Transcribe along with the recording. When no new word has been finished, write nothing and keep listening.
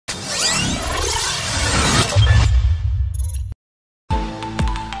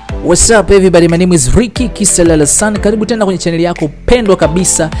What's up everybody, my name is Ricky Kiselala-san. Karibu tena kwenye channel yako pendwa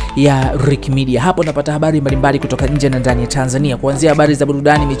kabisa ya Ricky Media. Hapo unapata habari mbalimbali kutoka nje na ndani ya Tanzania, kuanzia habari za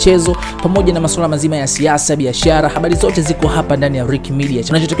burudani, michezo, pamoja na masuala mazima ya siasa, biashara. Habari zote ziko hapa ndani ya Ricky Media.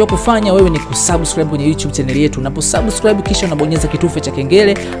 Unachotakiwa kufanya wewe ni kusubscribe kwenye YouTube channel yetu. Unaposubscribe kisha unabonyeza kitufe cha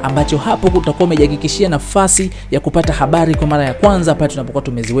kengele, ambacho hapo utakuwa umejihakikishia nafasi ya kupata habari kwa mara ya kwanza pale tunapokuwa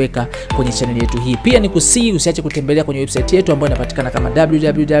tumeziweka kwenye channel yetu hii. Pia nikusii usiache kutembelea kwenye website yetu ambayo inapatikana kama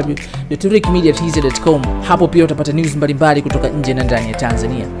www.rikmediatz.com. Hapo pia utapata news mbalimbali kutoka nje na ndani ya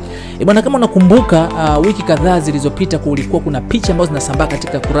Tanzania. Bwana, kama unakumbuka wiki kadhaa zilizopita kulikuwa kuna picha ambazo zinasambaa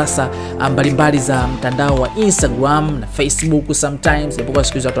katika kurasa mbalimbali za mtandao wa Instagram na Facebook sometimes. Japokuwa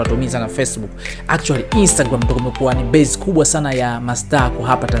siku hizi watu watumiza na Facebook. Actually Instagram ndio kumekuwa ni base kubwa sana ya mastaa kwa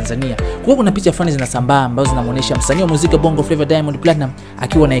hapa Tanzania. Kwa kuna picha fulani zinasambaa ambazo zinamuonesha msanii wa muziki Bongo Flava Diamond Platinum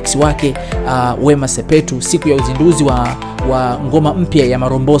akiwa na ex wake Wema siku ya uzinduzi wa ngoma mpya ya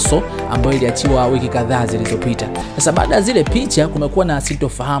Maromboso ambayo iliachiwa wiki kadhaa zilizopita. Sasa baada ya zile picha kumekuwa na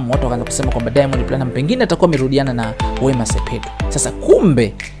sintofahamu, watu wakaanza kusema kwamba Diamond Platinum pengine atakuwa amerudiana na Wema Sepetu. Sasa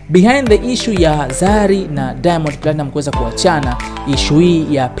kumbe behind the issue ya Zari na Diamond Platinum kuweza kuachana, issue hii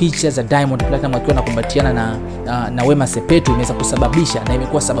ya picha za Diamond Platinum akiwa anakumbatiana na Wema Sepetu imeweza kusababisha na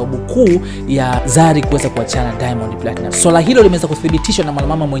imekuwa sababu kuu ya Zari kuweza kuachana Diamond Platinum. Swala hilo limeweza kuthibitishwa na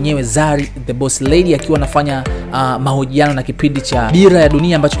mwanamama mwenyewe Zari the Boss Lady akiwa anafanya mahojiano na kipindi cha Dira ya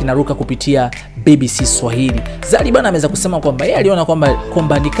Dunia ambacho kinaruka kupitia BBC Swahili. Zari bana ameweza kusema kwamba yeye aliona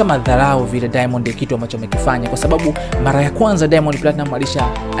kwamba ni kama dharau vile Diamond kitu ambacho amekifanya, kwa sababu mara ya kwanza Diamond Platinum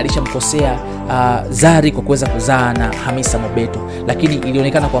alishamkosea Zari kwa kuweza kuzaa na Hamissa MOBETTO, lakini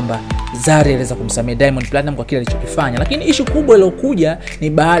ilionekana kwamba Zari aliweza kumsamehe Diamond Platinum kwa kile alichokifanya. Lakini issue kubwa iliyokuja ni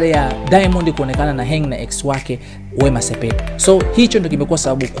baada ya Diamond kuonekana na hang na ex wake Wema Sepetu. So hicho ndio kimekuwa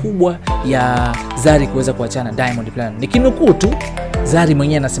sababu kubwa ya Zari kuweza kuachana Diamond Platinum. Nikinukuu tu, Zari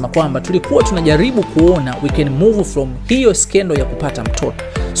mwenyewe anasema kwamba tulikuwa tunajaribu kuona we can move from hiyo skendo ya kupata mtoto,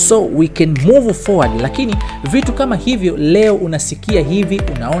 so we can move forward, lakini vitu kama hivyo leo unasikia hivi,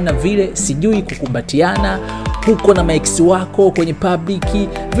 unaona vile sijui kukumbatiana huko na maex wako kwenye public,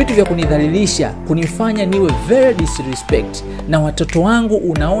 vitu vya kunidhalilisha, kunifanya niwe very disrespect na watoto wangu,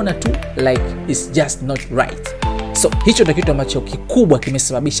 unaona tu like it's just not right. So hicho ndio kitu ambacho kikubwa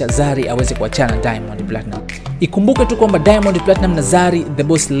kimesababisha Zari aweze kuachana Diamond Platinum. Ikumbuke tu kwamba Diamond Platinum na Zari the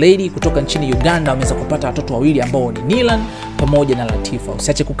Boss Lady kutoka nchini Uganda wameweza kupata watoto wawili ambao ni Nilan pamoja na Latifa.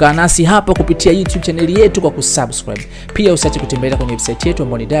 Usiache kukaa nasi hapa kupitia YouTube channel yetu kwa kusubscribe. Pia usiache kutembelea kwenye website yetu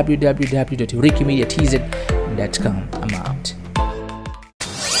ambayo ni www.rikmediatz.com. I'm out.